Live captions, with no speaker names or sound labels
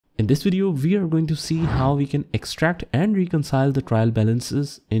In this video, we are going to see how we can extract and reconcile the trial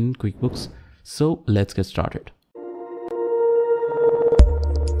balances in QuickBooks. So let's get started.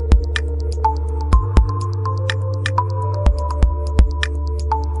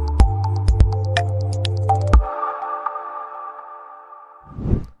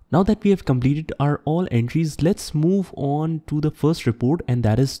 Now that we have completed our all entries, let's move on to the first report, and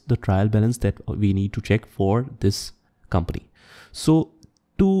that is the trial balance that we need to check for this company. So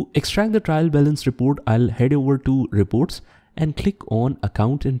to extract the trial balance report, I'll head over to reports and click on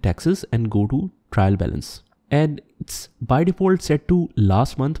account and taxes and go to trial balance. And it's by default set to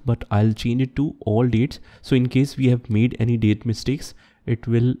last month, but I'll change it to all dates. So in case we have made any date mistakes, it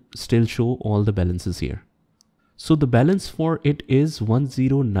will still show all the balances here. So the balance for it is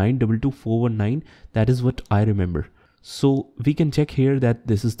 10922,419. That is what I remember. So we can check here that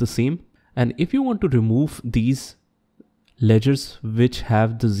this is the same. And if you want to remove these ledgers which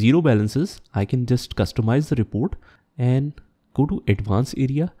have the zero balances, I can just customize the report and go to advanced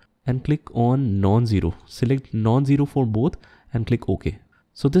area and click on non-zero. Select non-zero for both and click OK.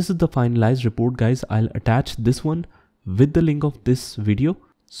 So this is the finalized report, guys. I'll attach this one with the link of this video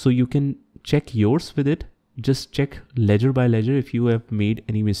so you can check yours with it. Just check ledger by ledger if you have made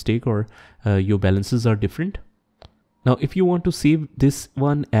any mistake or your balances are different. Now, if you want to save this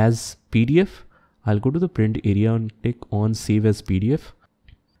one as PDF, I'll go to the print area and click on save as PDF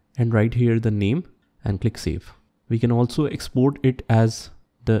and write here the name and click save. We can also export it as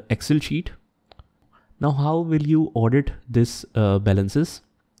the Excel sheet. Now, how will you audit this balances?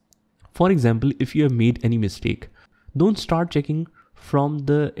 For example, if you have made any mistake, don't start checking from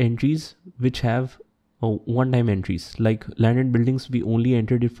the entries which have one-time entries. Like land and buildings, we only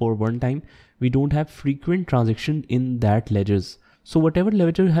entered it for one time. We don't have frequent transaction in that ledgers. So whatever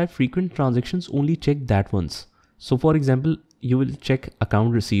ledger have frequent transactions, only check that once. So for example, you will check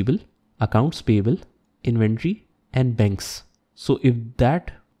account receivable, accounts payable, inventory, and banks. So if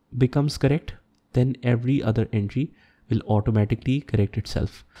that becomes correct, then every other entry will automatically correct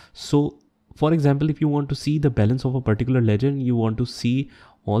itself. So for example, if you want to see the balance of a particular ledger and you want to see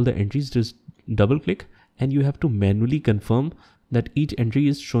all the entries, just double click and you have to manually confirm that each entry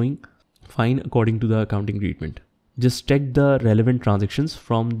is showing fine according to the accounting treatment. Just check the relevant transactions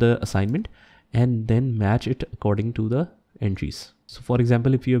from the assignment and then match it according to the entries. So for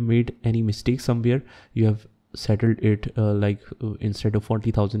example, if you have made any mistake somewhere, you have settled it instead of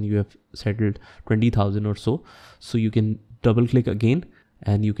 40,000, you have settled 20,000 or so. So you can double click again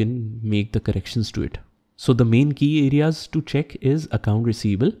and you can make the corrections to it. So the main key areas to check is account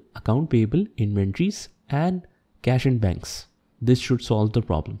receivable, account payable, inventories, and cash and banks. This should solve the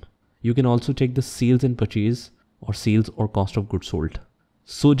problem. You can also check the sales and purchase or sales or cost of goods sold.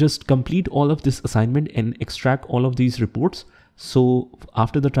 So just complete all of this assignment and extract all of these reports. So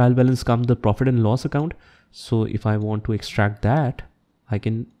after the trial balance comes the profit and loss account. So if I want to extract that, I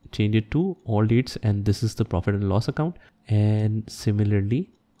can change it to all dates and this is the profit and loss account. And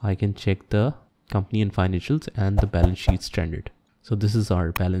similarly, I can check the company and financials and the balance sheet standard. So this is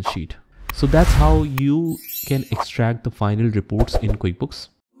our balance sheet. So that's how you can extract the final reports in QuickBooks.